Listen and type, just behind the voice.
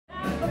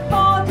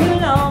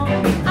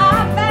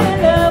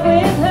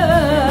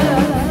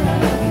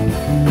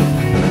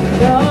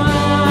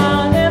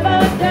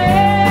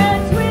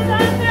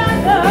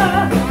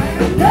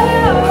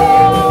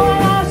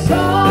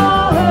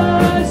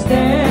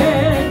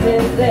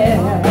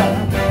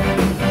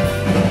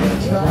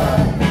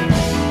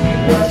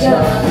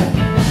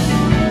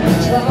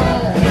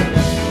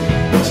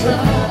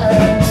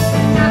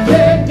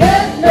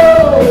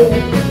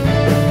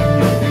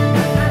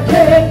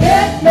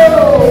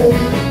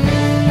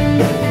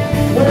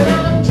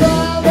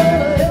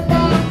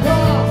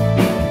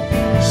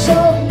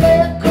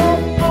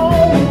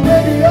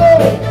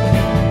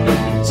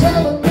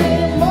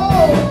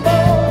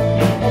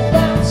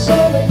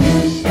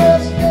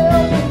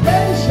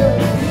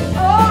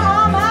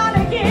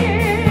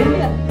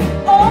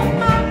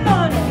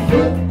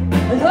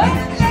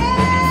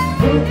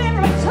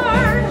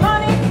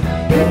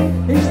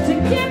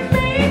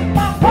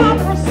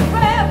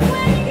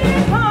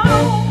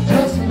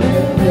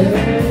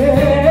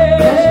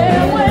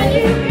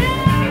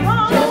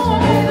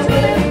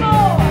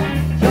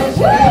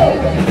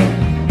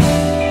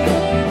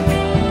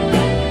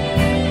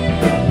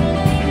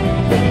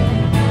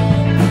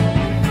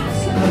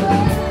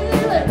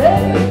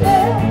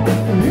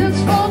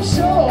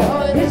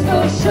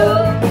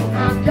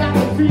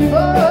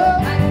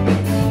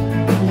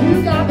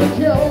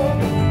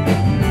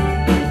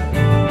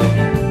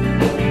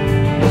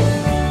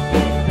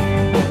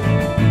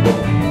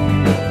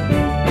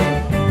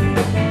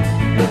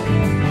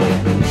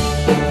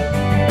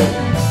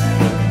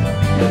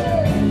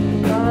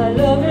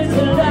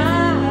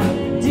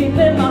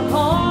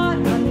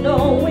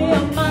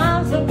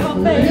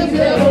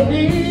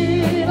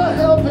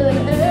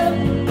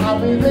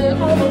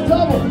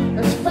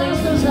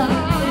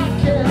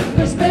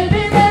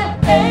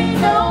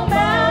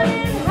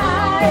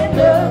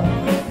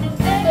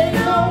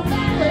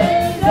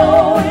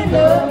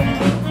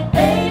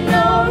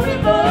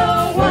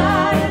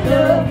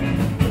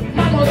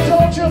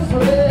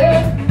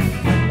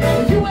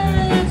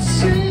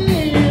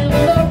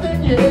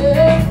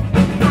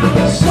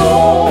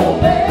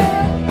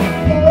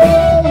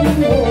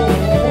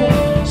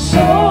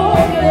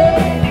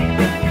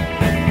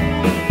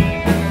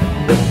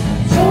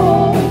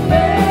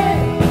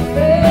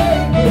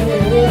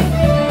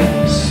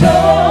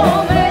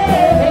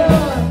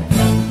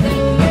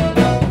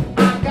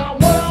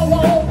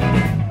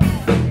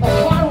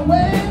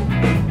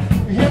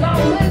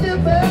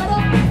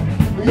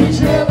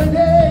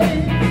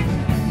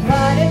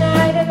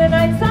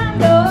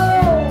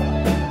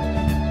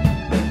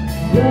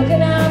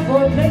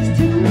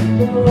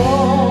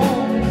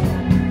wrong.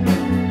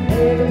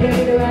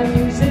 Elevator I'm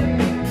using,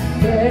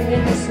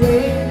 turning this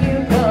way you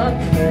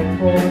can't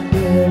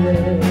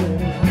forget.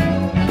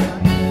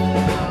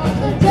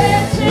 The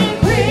dancing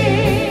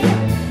queen,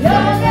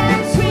 young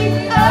and sweet,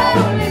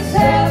 only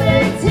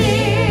 17.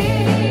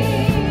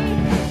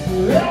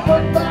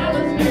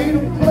 Everybody need a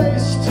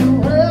place to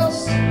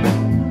rest.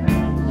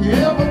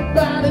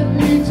 Everybody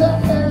needs a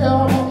have a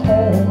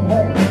home.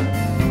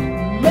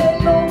 Make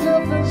no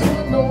difference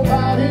what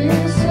nobody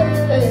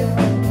says.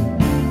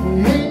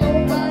 Ain't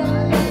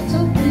nobody like to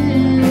be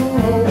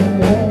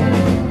alone.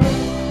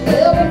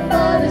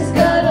 Everybody's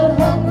got a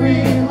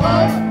hungry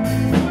heart.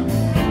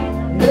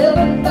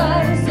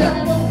 Everybody's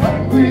got a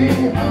hungry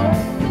heart.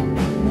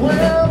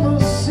 Where the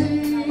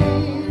sea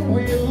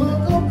we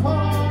look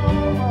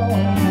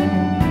upon,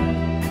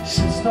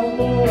 she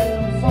stumbled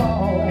and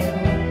fall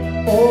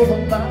over the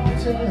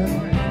mountain.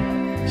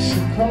 She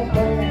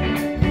crumbled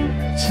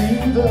to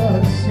the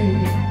sea.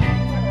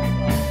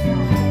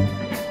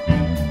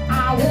 I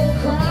won't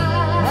cry,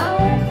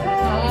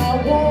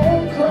 I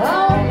won't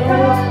cry, no,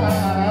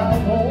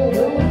 I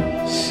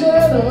won't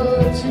shed a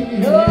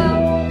tear.